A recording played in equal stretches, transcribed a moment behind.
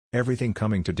Everything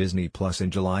coming to Disney Plus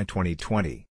in July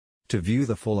 2020. To view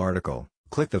the full article,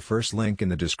 click the first link in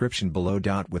the description below.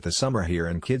 With the summer here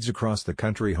and kids across the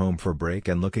country home for break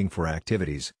and looking for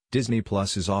activities, Disney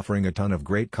Plus is offering a ton of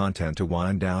great content to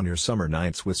wind down your summer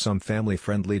nights with some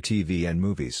family-friendly TV and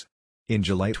movies. In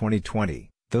July 2020,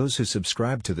 those who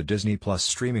subscribe to the Disney Plus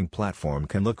streaming platform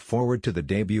can look forward to the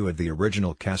debut of the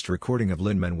original cast recording of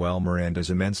Lin-Manuel Miranda's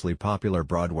immensely popular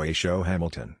Broadway show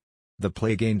Hamilton. The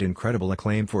play gained incredible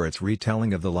acclaim for its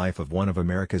retelling of the life of one of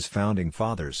America's founding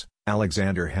fathers,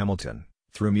 Alexander Hamilton,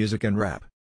 through music and rap.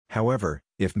 However,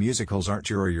 if musicals aren't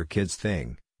your or your kid's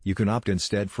thing, you can opt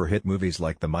instead for hit movies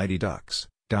like The Mighty Ducks,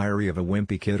 Diary of a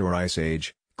Wimpy Kid, or Ice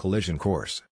Age: Collision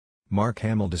Course. Mark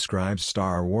Hamill describes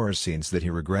Star Wars scenes that he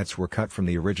regrets were cut from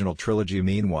the original trilogy.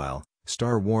 Meanwhile,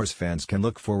 Star Wars fans can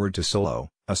look forward to Solo,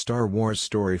 a Star Wars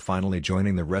story finally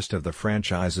joining the rest of the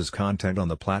franchise's content on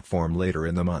the platform later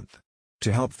in the month.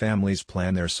 To help families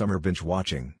plan their summer binge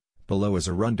watching, below is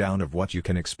a rundown of what you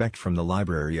can expect from the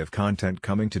library of content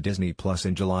coming to Disney Plus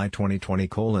in July 2020: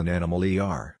 Animal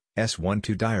ER,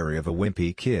 S12 Diary of a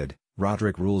Wimpy Kid,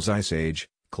 Roderick Rules Ice Age,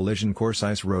 Collision Course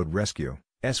Ice Road Rescue,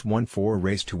 S14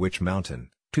 Race to Witch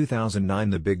Mountain, 2009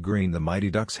 The Big Green, The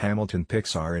Mighty Ducks Hamilton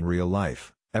Pixar in Real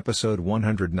Life, Episode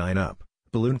 109 Up,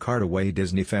 Balloon Cart Away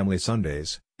Disney Family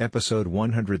Sundays, Episode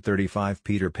 135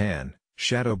 Peter Pan,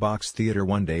 Shadowbox Theater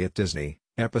One Day at Disney,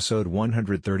 Episode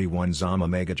 131 Zama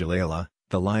Mega Jalala,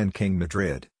 The Lion King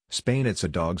Madrid, Spain It's a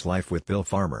Dog's Life with Bill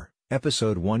Farmer,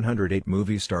 Episode 108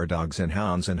 Movie Star Dogs and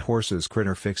Hounds and Horses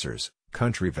Critter Fixers,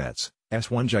 Country Vets,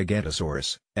 S1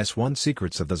 Gigantosaurus, S1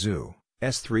 Secrets of the Zoo,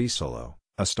 S3 Solo,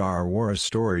 A Star Wars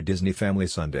Story Disney Family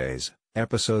Sundays,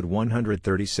 Episode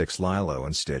 136 Lilo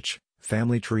and Stitch,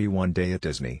 Family Tree One Day at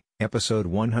Disney, Episode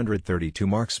 132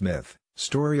 Mark Smith,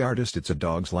 Story Artist It's a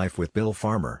Dog's Life with Bill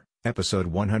Farmer, Episode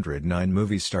 109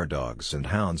 Movie Star Dogs and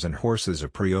Hounds and Horses, a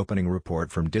pre-opening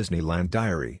report from Disneyland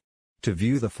Diary. To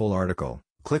view the full article,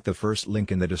 click the first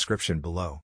link in the description below.